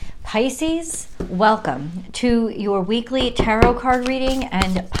Pisces, welcome to your weekly tarot card reading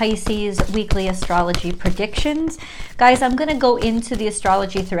and Pisces weekly astrology predictions. Guys, I'm going to go into the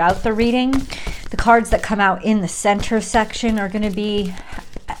astrology throughout the reading. The cards that come out in the center section are going to be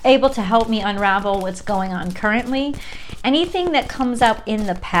able to help me unravel what's going on currently. Anything that comes up in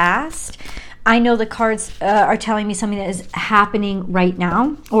the past, I know the cards are telling me something that is happening right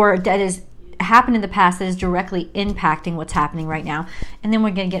now, or that is happened in the past that is directly impacting what's happening right now. And then we're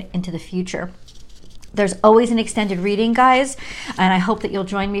going to get into the future. There's always an extended reading, guys, and I hope that you'll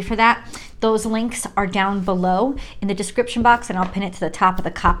join me for that. Those links are down below in the description box, and I'll pin it to the top of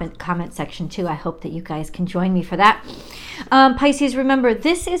the comment section too. I hope that you guys can join me for that. Pisces, remember,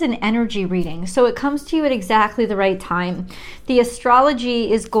 this is an energy reading, so it comes to you at exactly the right time. The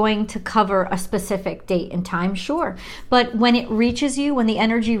astrology is going to cover a specific date and time, sure, but when it reaches you, when the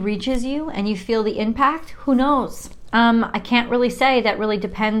energy reaches you and you feel the impact, who knows? I can't really say. That really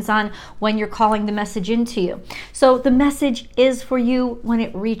depends on when you're calling the message into you. So the message is for you when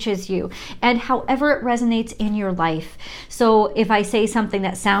it reaches you and however it resonates in your life. So if I say something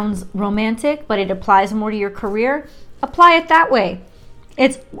that sounds romantic, but it applies more to your career, apply it that way.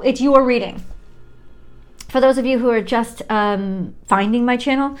 It's your reading. For those of you who are just finding my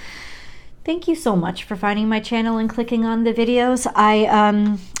channel, thank you so much for finding my channel and clicking on the videos.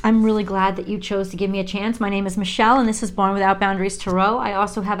 I'm really glad that you chose to give me a chance. My name is Michelle, and this is Born Without Boundaries Tarot. I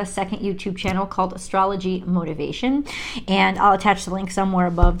also have a second YouTube channel called Astrology Motivation, and I'll attach the link somewhere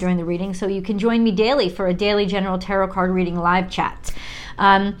above during the reading so you can join me daily for a daily general tarot card reading live chat.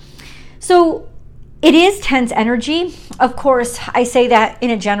 So it is tense energy. Of course, I say that in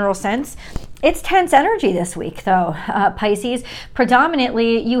a general sense. It's tense energy this week, though, Pisces.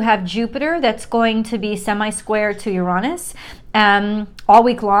 Predominantly, you have Jupiter that's going to be semi-square to Uranus all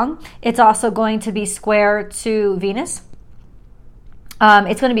week long. It's also going to be square to Venus.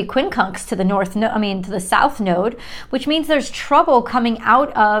 It's going to be quincunx to the to the south node, which means there's trouble coming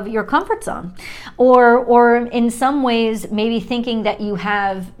out of your comfort zone, or in some ways, maybe thinking that you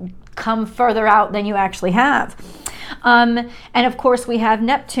have come further out than you actually have. And of course we have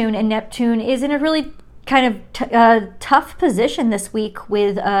Neptune, and Neptune is in a really kind of tough position this week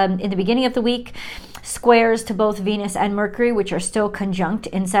with, in the beginning of the week, squares to both Venus and Mercury, which are still conjunct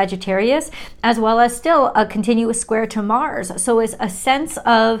in Sagittarius, as well as still a continuous square to Mars. So it's a sense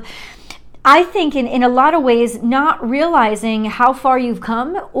of, I think in a lot of ways, not realizing how far you've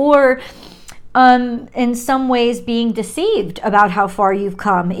come, or in some ways being deceived about how far you've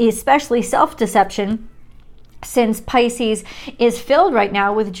come, especially self-deception. Since Pisces is filled right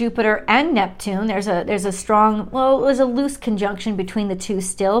now with Jupiter and Neptune, there's a strong, there's a loose conjunction between the two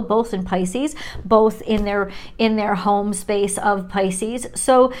still, both in Pisces, both in their home space of Pisces.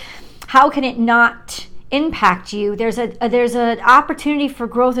 So how can it not impact you? There's an opportunity for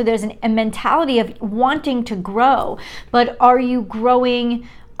growth, or there's a mentality of wanting to grow, but are you growing?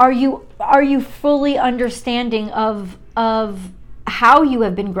 Are you fully understanding of how you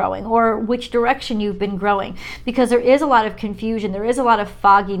have been growing, or which direction you've been growing? Because there is a lot of confusion, there is a lot of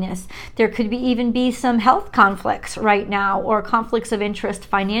fogginess. There could even be some health conflicts right now, or conflicts of interest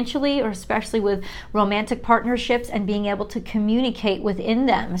financially, or especially with romantic partnerships and being able to communicate within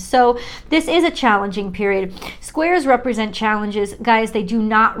them. So this is a challenging period. Squares represent challenges, guys. They do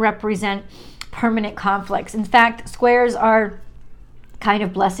not represent permanent conflicts. In fact, squares are kind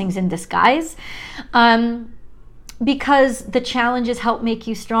of blessings in disguise. Because the challenges help make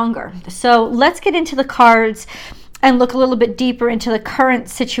you stronger. So let's get into the cards and look a little bit deeper into the current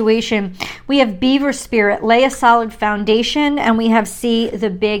situation. We have Beaver Spirit, lay a solid foundation, and we have see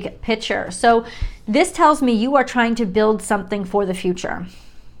the big picture. So this tells me you are trying to build something for the future.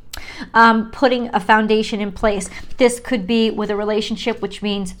 Putting a foundation in place. This could be with a relationship, which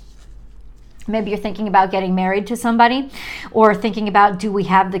means maybe you're thinking about getting married to somebody, or thinking about, do we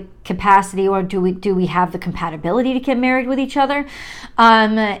have the capacity, or do we have the compatibility to get married with each other?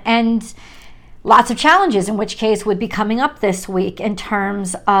 And lots of challenges, in which case, would be coming up this week in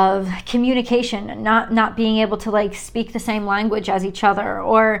terms of communication, not being able to speak the same language as each other,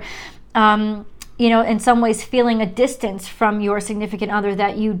 or in some ways feeling a distance from your significant other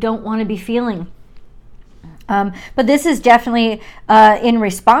that you don't want to be feeling. But this is definitely in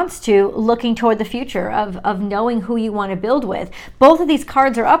response to looking toward the future of knowing who you want to build with. Both of these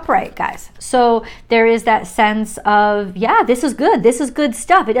cards are upright, guys. So there is that sense of, yeah, this is good. This is good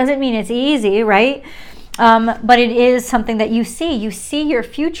stuff. It doesn't mean it's easy, right? But it is something that you see. You see your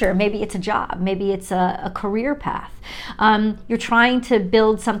future. Maybe it's a job. Maybe it's a career path. You're trying to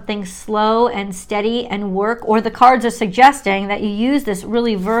build something slow and steady and work, or the cards are suggesting that you use this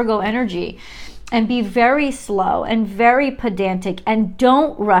really Virgo energy and be very slow and very pedantic, and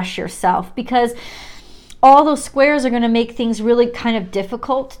don't rush yourself, because all those squares are going to make things really kind of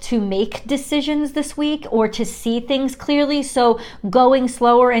difficult to make decisions this week or to see things clearly. So going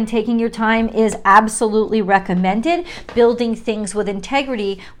slower and taking your time is absolutely recommended. Building things with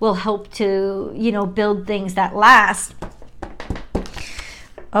integrity will help to, build things that last.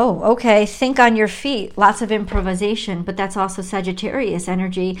 Oh, okay. Think on your feet. Lots of improvisation, but that's also Sagittarius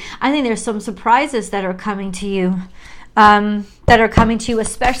energy. I think there's some surprises that are coming to you.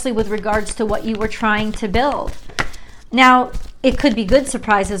 Especially with regards to what you were trying to build. Now, it could be good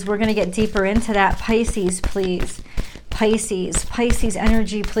surprises. We're going to get deeper into that. Pisces, please. Pisces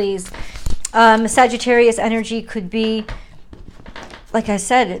energy, please. Sagittarius energy could be, like I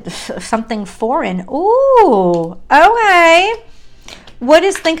said, something foreign. Ooh, okay. What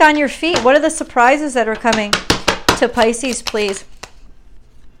is think on your feet? What are the surprises that are coming to Pisces, please?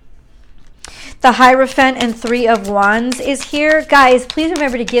 The Hierophant and Three of Wands is here. Guys, please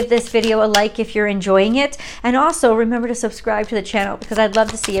remember to give this video a like if you're enjoying it. And also remember to subscribe to the channel, because I'd love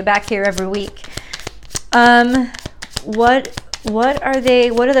to see you back here every week. What are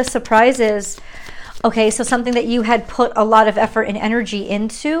the surprises? Okay, so something that you had put a lot of effort and energy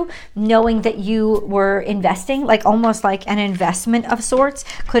into, knowing that you were investing, like almost like an investment of sorts.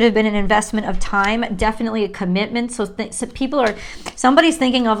 Could have been an investment of time, definitely a commitment. So somebody's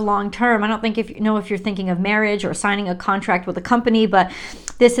thinking of long term. I don't think if you're thinking of marriage or signing a contract with a company, but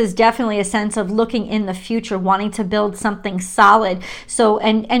this is definitely a sense of looking in the future, wanting to build something solid. So,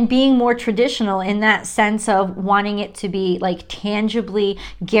 and being more traditional in that sense of wanting it to be like tangibly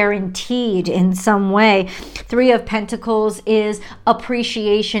guaranteed in some way. Three of Pentacles is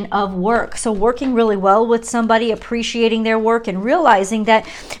appreciation of work. So working really well with somebody, appreciating their work, and realizing that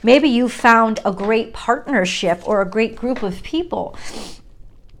maybe you found a great partnership or a great group of people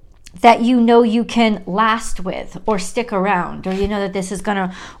that you can last with or stick around, or that this is going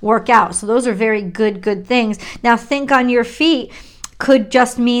to work out. So those are very good things. Now, think on your feet could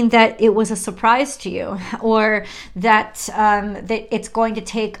just mean that it was a surprise to you, or that that it's going to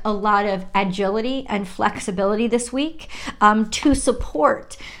take a lot of agility and flexibility this week to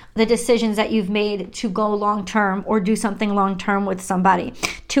support the decisions that you've made to go long-term or do something long-term with somebody.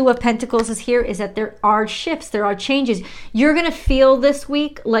 Two of Pentacles is here, is that there are shifts, there are changes. You're going to feel this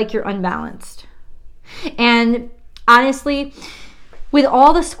week like you're unbalanced. And honestly, with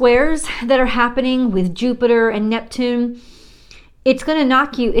all the squares that are happening with Jupiter and Neptune, it's going to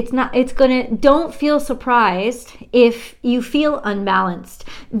knock you. Don't feel surprised if you feel unbalanced.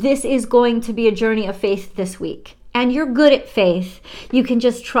 This is going to be a journey of faith this week. And you're good at faith. You can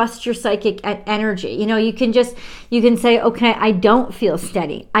just trust your psychic energy. You can say, okay, I don't feel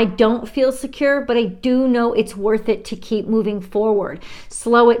steady. I don't feel secure, but I do know it's worth it to keep moving forward.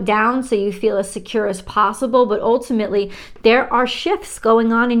 Slow it down so you feel as secure as possible. But ultimately, there are shifts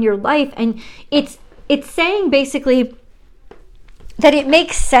going on in your life. And it's saying basically that it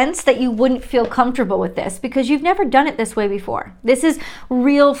makes sense that you wouldn't feel comfortable with this because you've never done it this way before. This is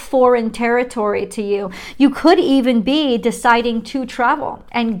real foreign territory to you. You could even be deciding to travel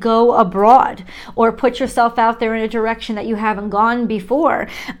and go abroad or put yourself out there in a direction that you haven't gone before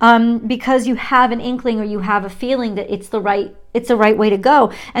because you have an inkling or you have a feeling that it's the right way to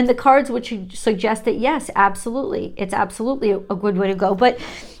go. And the cards would suggest that yes, absolutely. It's absolutely a good way to go. But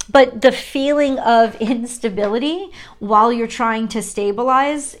the feeling of instability while you're trying to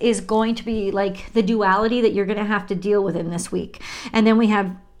stabilize is going to be like the duality that you're going to have to deal with in this week. And then we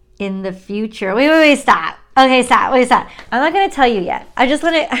have in the future. Wait, stop. Okay, stop. I'm not going to tell you yet. I just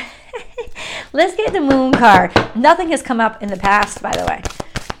want to... Let's get the moon card. Nothing has come up in the past, by the way.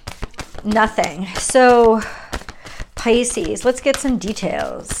 Nothing. So, Pisces, let's get some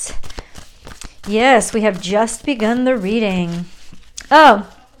details. Yes, we have just begun the reading. Oh,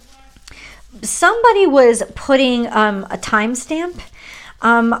 somebody was putting a timestamp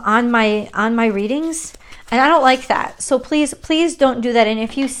on my readings, and I don't like that. So please don't do that. And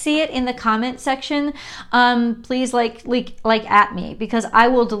if you see it in the comment section, please like at me, because I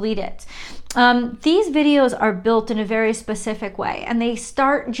will delete it. These videos are built in a very specific way, and they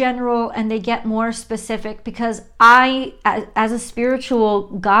start general and they get more specific because I, as a spiritual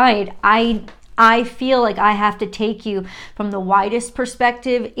guide, I feel like I have to take you from the widest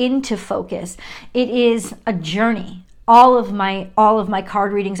perspective into focus. It is a journey. All of my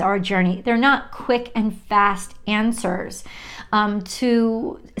card readings are a journey. They're not quick and fast answers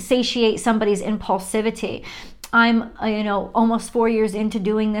to satiate somebody's impulsivity. I'm, almost 4 years into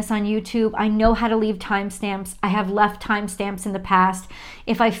doing this on YouTube. I know how to leave timestamps. I have left timestamps in the past.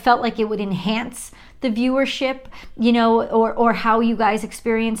 If I felt like it would enhance the viewership, or how you guys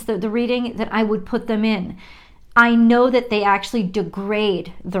experience the reading, then I would put them in. I know that they actually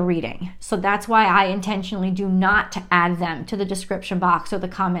degrade the reading. So that's why I intentionally do not add them to the description box or the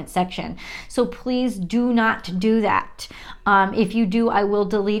comment section. So please do not do that. If you do, I will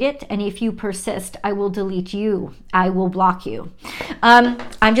delete it. And if you persist, I will delete you. I will block you.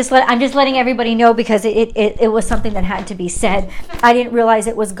 I'm just letting everybody know, because it was something that had to be said. I didn't realize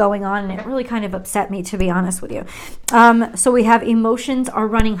it was going on, and it really kind of upset me, to be honest with you. So we have emotions are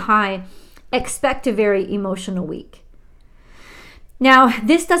running high. Expect a very emotional week. Now,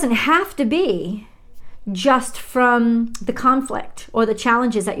 this doesn't have to be just from the conflict or the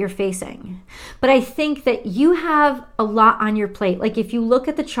challenges that you're facing. But I think that you have a lot on your plate. Like if you look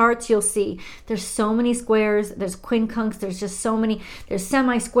at the charts, you'll see there's so many squares, there's quincunx, there's just so many, there's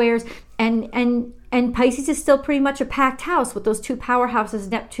semi-squares, and Pisces is still pretty much a packed house with those two powerhouses,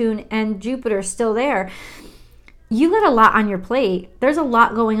 Neptune and Jupiter, still there. You got a lot on your plate. There's a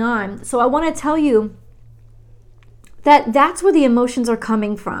lot going on. So I want to tell you that that's where the emotions are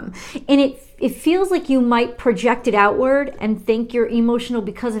coming from. And it feels like you might project it outward and think you're emotional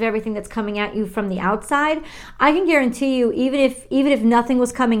because of everything that's coming at you from the outside. I can guarantee you, even if nothing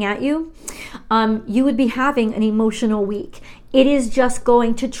was coming at you, you would be having an emotional week. It is just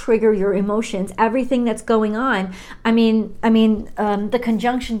going to trigger your emotions. Everything that's going on. The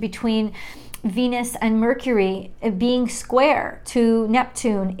conjunction between Venus and Mercury being square to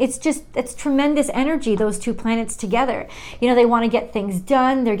Neptune, it's tremendous energy, those two planets together. They want to get things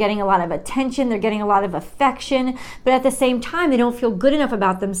done. They're getting a lot of attention. They're getting a lot of affection. But at the same time, they don't feel good enough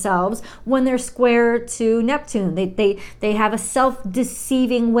about themselves when they're square to Neptune. They have a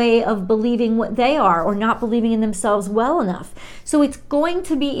self-deceiving way of believing what they are, or not believing in themselves well enough. So it's going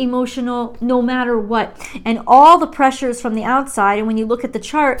to be emotional no matter what. And all the pressures from the outside, and when you look at the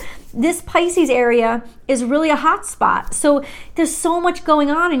chart, this Pisces area is really a hot spot. So there's so much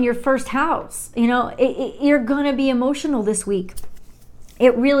going on in your first house. You're going to be emotional this week.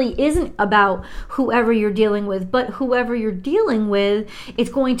 It really isn't about whoever you're dealing with, but whoever you're dealing with, it's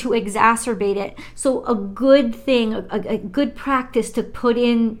going to exacerbate it. So a good thing, a good practice to put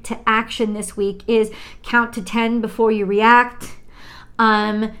into action this week is count to 10 before you react.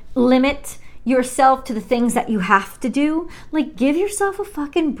 Limit yourself to the things that you have to do. Like, give yourself a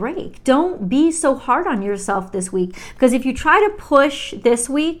fucking break. Don't be so hard on yourself this week, because if you try to push this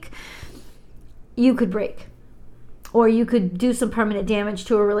week, you could break, or you could do some permanent damage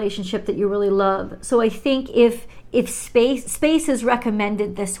to a relationship that you really love. So I think if space is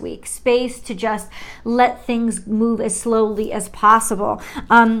recommended this week, space to just let things move as slowly as possible.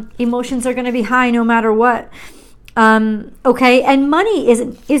 Emotions are going to be high no matter what. Okay, and money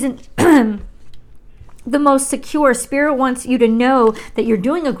isn't the most secure. Spirit wants you to know that you're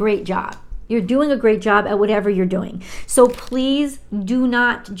doing a great job. You're doing a great job at whatever you're doing. So please do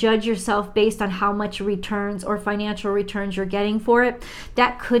not judge yourself based on how much returns or financial returns you're getting for it.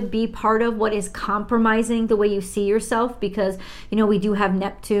 That could be part of what is compromising the way you see yourself, because, we do have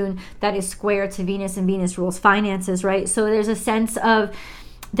Neptune that is square to Venus, and Venus rules finances, right? So there's a sense of,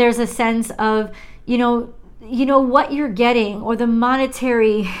 what you're getting, or the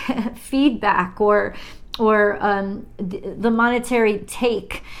monetary feedback, or the monetary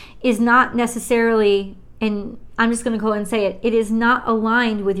take is not necessarily, and I'm just going to go ahead and say it is not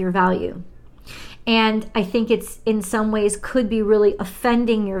aligned with your value. And I think it's in some ways could be really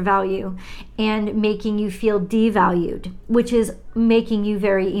offending your value and making you feel devalued, which is making you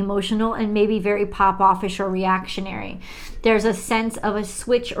very emotional and maybe very pop-offish or reactionary. There's a sense of a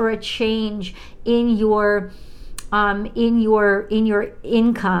switch or a change in your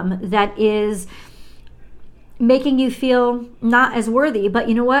income that is making you feel not as worthy. But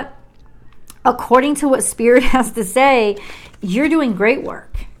you know what? According to what Spirit has to say, you're doing great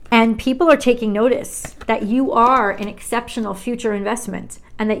work. And people are taking notice that you are an exceptional future investment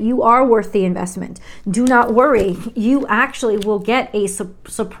and that you are worth the investment. Do not worry. You actually will get a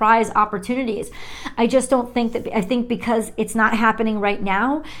surprise opportunities. I just don't think that, I think because it's not happening right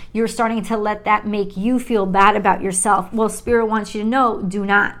now, you're starting to let that make you feel bad about yourself. Well, Spirit wants you to know, do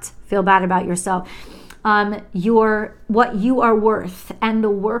not feel bad about yourself. What you are worth and the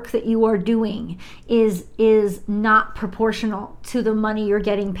work that you are doing is not proportional to the money you're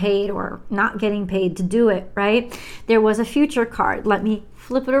getting paid or not getting paid to do it, right? There was a future card. Let me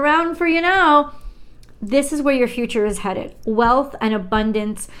flip it around for you now. This is where your future is headed. Wealth and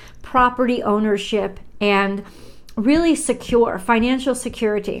abundance, property ownership, and really secure financial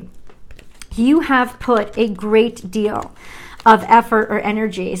security. You have put a great deal of effort or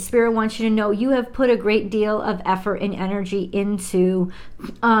energy. Spirit wants you to know you have put a great deal of effort and energy into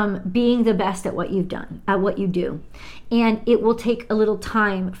being the best at what you've done, at what you do. And it will take a little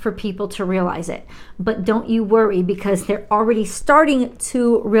time for people to realize it. But don't you worry, because they're already starting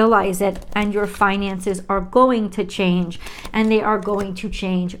to realize it, and your finances are going to change, and they are going to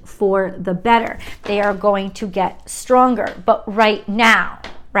change for the better. They are going to get stronger. But right now,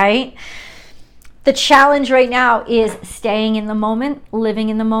 right? The challenge right now is staying in the moment, living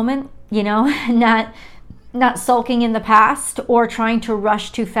in the moment, not sulking in the past or trying to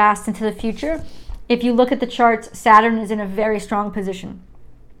rush too fast into the future. If you look at the charts, Saturn is in a very strong position.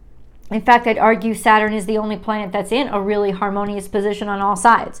 In fact, I'd argue Saturn is the only planet that's in a really harmonious position on all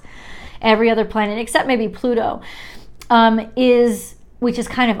sides. Every other planet, except maybe Pluto, which is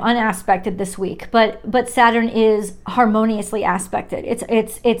kind of unaspected this week, but Saturn is harmoniously aspected.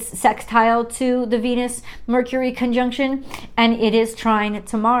 It's sextile to the Venus-Mercury conjunction, and it is trine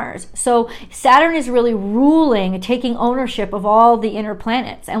to Mars. So Saturn is really ruling, taking ownership of all the inner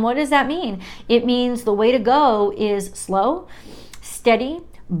planets. And what does that mean? It means the way to go is slow, steady,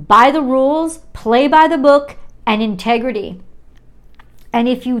 by the rules, play by the book, and integrity. And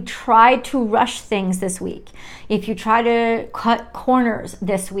if you try to rush things this week, if you try to cut corners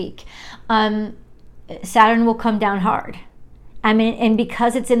this week, Saturn will come down hard. I mean, and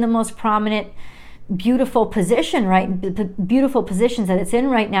because it's in the most prominent, beautiful position, right? The beautiful positions that it's in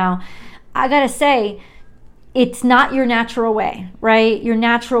right now, I gotta say, it's not your natural way, right? Your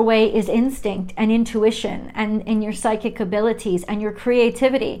natural way is instinct and intuition and your psychic abilities and your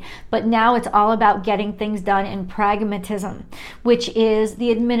creativity. But now it's all about getting things done in pragmatism, which is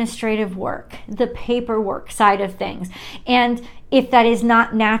the administrative work, the paperwork side of things. And if that is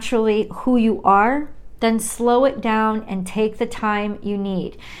not naturally who you are, then slow it down and take the time you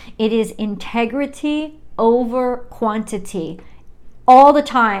need. It is integrity over quantity all the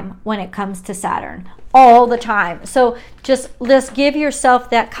time when it comes to Saturn. All the time. So just give yourself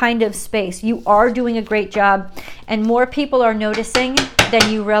that kind of space. You are doing a great job, and more people are noticing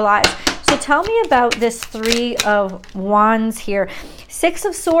than you realize. So tell me about this 3 of Wands here. 6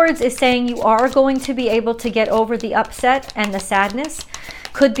 of Swords is saying you are going to be able to get over the upset and the sadness.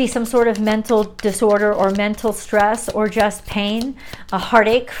 Could be some sort of mental disorder or mental stress or just pain, a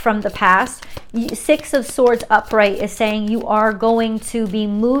heartache from the past. 6 of Swords upright is saying you are going to be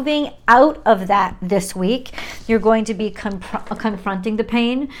moving out of that this week. You're going to be confronting the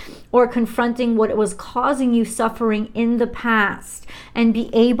pain or confronting what was causing you suffering in the past and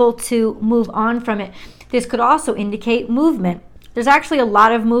be able to move on from it. This could also indicate movement. There's actually a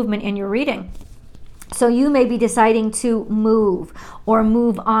lot of movement in your reading. So you may be deciding to move or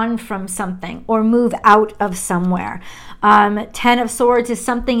move on from something or move out of somewhere. 10 of Swords is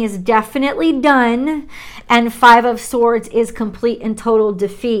something is definitely done, and 5 of Swords is complete and total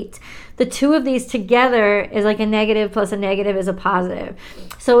defeat. The 2 of these together is like a negative plus a negative is a positive.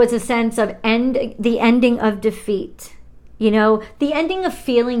 So it's a sense of the ending of defeat. The ending of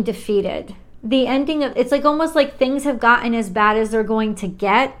feeling defeated. The ending of, it's like almost like things have gotten as bad as they're going to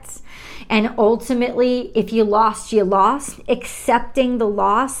get. And ultimately, if you lost, you lost. Accepting the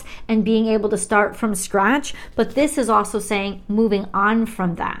loss and being able to start from scratch. But this is also saying moving on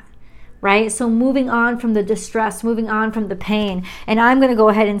from that, right? So moving on from the distress, moving on from the pain. And I'm going to go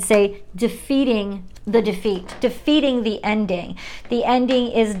ahead and say defeating the defeat, defeating the ending. The ending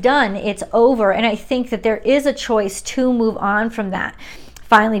is done. It's over. And I think that there is a choice to move on from that.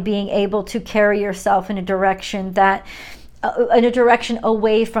 Finally being able to carry yourself in a direction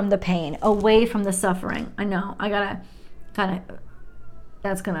away from the pain, away from the suffering. I know, I gotta I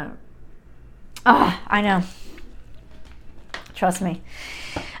know. Trust me.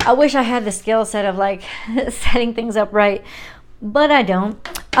 I wish I had the skill set of like setting things up right, but I don't.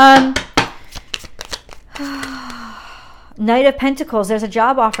 Knight of Pentacles, there's a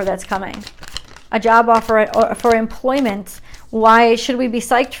job offer that's coming. A job offer for employment. Why should we be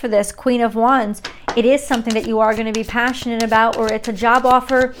psyched for this? Queen of Wands. It is something that you are going to be passionate about, or it's a job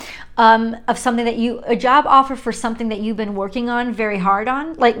offer of something that a job offer for something that you've been working on very hard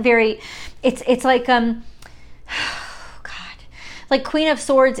on. It's like, like Queen of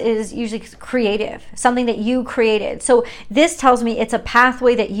Swords is usually creative, something that you created. So this tells me it's a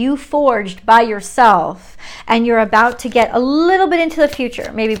pathway that you forged by yourself, and you're about to get a little bit into the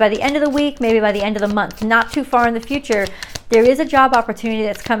future, maybe by the end of the week, maybe by the end of the month, not too far in the future. There is a job opportunity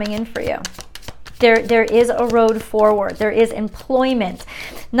that's coming in for you. There is a road forward. There is employment.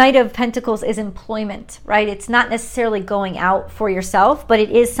 Knight of Pentacles is employment, right? It's not necessarily going out for yourself, but it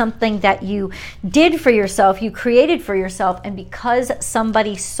is something that you did for yourself, you created for yourself, and because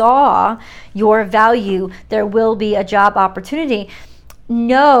somebody saw your value, there will be a job opportunity.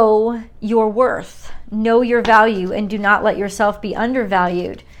 Know your worth, know your value, and do not let yourself be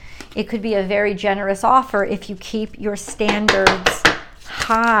undervalued. It could be a very generous offer if you keep your standards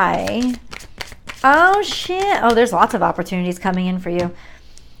high. Oh, shit. Oh, there's lots of opportunities coming in for you.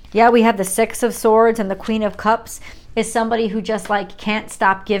 Yeah, we have the Six of Swords, and the Queen of Cups is somebody who just like can't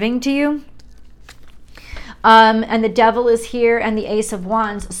stop giving to you. And the Devil is here, and the Ace of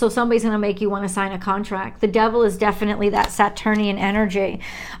Wands. So somebody's going to make you want to sign a contract. The Devil is definitely that Saturnian energy.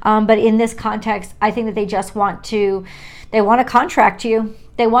 But in this context, I think that they just want to, they want to contract you.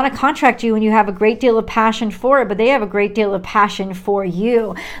 They want to contract you, and you have a great deal of passion for it, but they have a great deal of passion for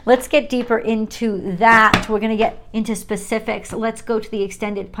you. Let's get deeper into that. We're going to get into specifics. Let's go to the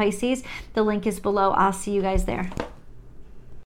extended Pisces. The link is below. I'll see you guys there.